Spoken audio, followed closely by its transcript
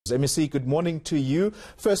MEC, good morning to you.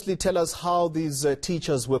 Firstly, tell us how these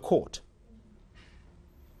teachers were caught.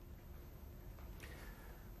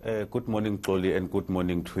 Good morning, Xoli, and good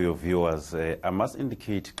morning to your viewers. I must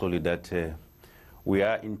indicate, Xoli, that we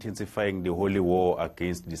are intensifying the holy war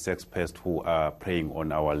against the sex pests who are preying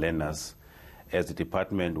on our learners. As a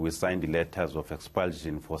department, we signed the letters of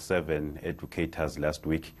expulsion for 7 educators last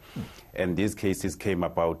week. And these cases came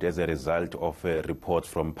about as a result of reports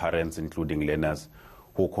from parents, including learners,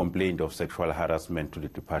 who complained of sexual harassment to the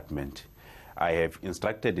department. I have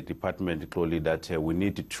instructed the department, Xoli, that we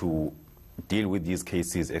need to deal with these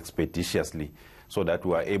cases expeditiously so that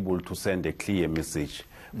we are able to send a clear message.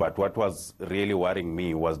 But what was really worrying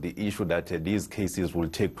me was the issue that these cases will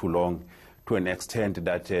take too long, to an extent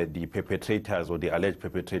that the perpetrators or the alleged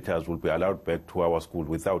perpetrators will be allowed back to our school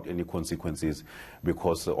without any consequences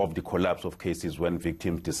because of the collapse of cases when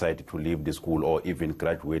victims decide to leave the school or even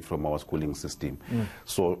graduate from our schooling system.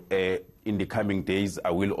 So in the coming days, I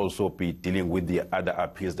will also be dealing with the other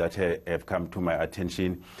appeals that have come to my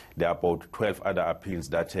attention. There are about 12 other appeals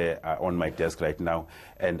that are on my desk right now,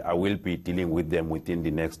 and I will be dealing with them within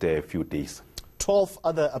the next few days. 12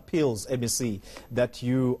 other appeals, MEC, that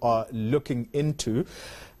you are looking into.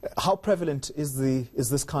 How prevalent is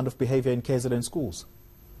this kind of behavior in KZN schools?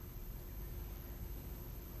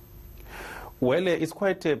 Well, it's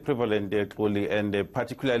quite prevalent, Xoli, and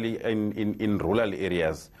particularly in rural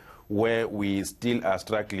areas where we still are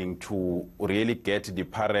struggling to really get the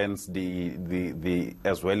parents,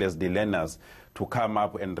 as well as the learners, to come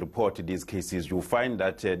up and report these cases. You find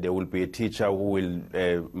that there will be a teacher who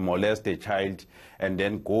will molest a child and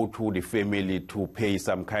then go to the family to pay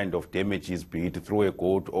some kind of damages, be it through a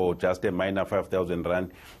court or just a minor 5,000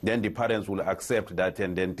 rand. Then the parents will accept that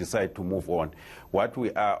and then decide to move on. What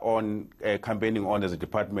we are campaigning on as a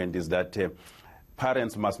department is that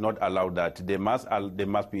parents must not allow that. They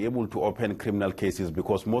must be able to open criminal cases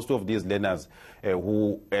because most of these learners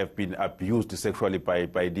who have been abused sexually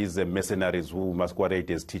by these mercenaries who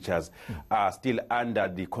masquerade as teachers are still under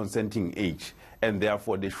the consenting age, and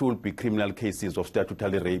therefore there should be criminal cases of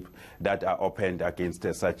statutory rape that are opened against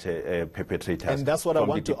such perpetrators. And that's what I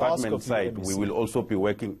want to ask of you, From the department side, we will also be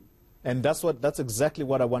working. And that's exactly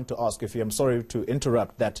what I want to ask of you. I'm sorry to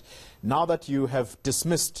interrupt that. Now that you have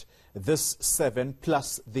dismissed this 7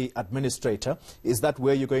 plus the administrator, is that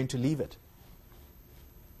where you're going to leave it?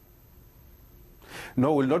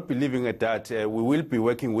 No, we'll not be leaving at that. We will be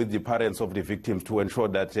working with the parents of the victims to ensure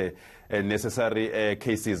that necessary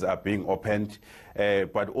cases are being opened.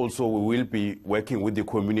 But also we will be working with the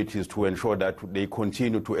communities to ensure that they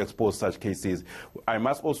continue to expose such cases. I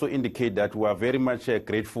must also indicate that we are very much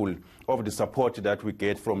grateful of the support that we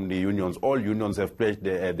get from the unions. All unions have pledged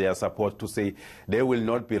their support to say they will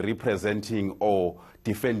not be representing or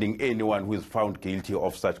defending anyone who is found guilty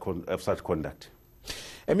of such conduct.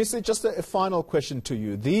 MEC, just a final question to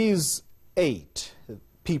you. These 8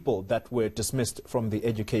 people that were dismissed from the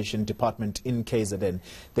Education Department in KZN,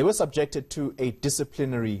 they were subjected to a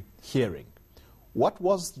disciplinary hearing. What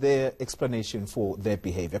was their explanation for their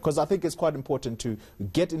behavior? Because I think it's quite important to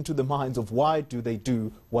get into the minds of why do they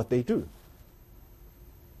do what they do.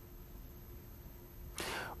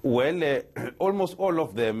 Well, almost all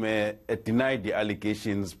of them denied the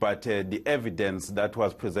allegations, but the evidence that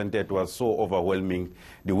was presented was so overwhelming.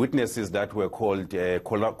 The witnesses that were called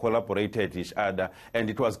collaborated each other, and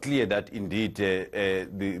it was clear that indeed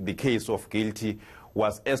the case of guilty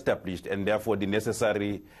was established, and therefore the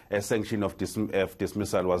necessary sanction of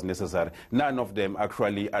dismissal was necessary. None of them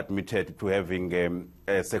actually admitted to having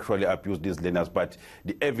sexually abused these learners, but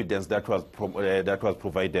the evidence that was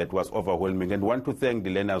provided was overwhelming. And I want to thank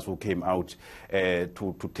the learners who came out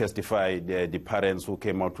to testify, the parents who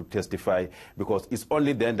came out to testify, because it's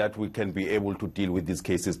only then that we can be able to deal with these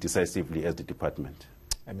cases decisively as the department.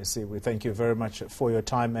 MEC, we thank you very much for your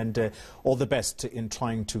time and all the best in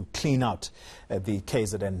trying to clean out the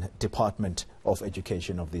KZN Department of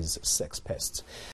Education of these sex pests.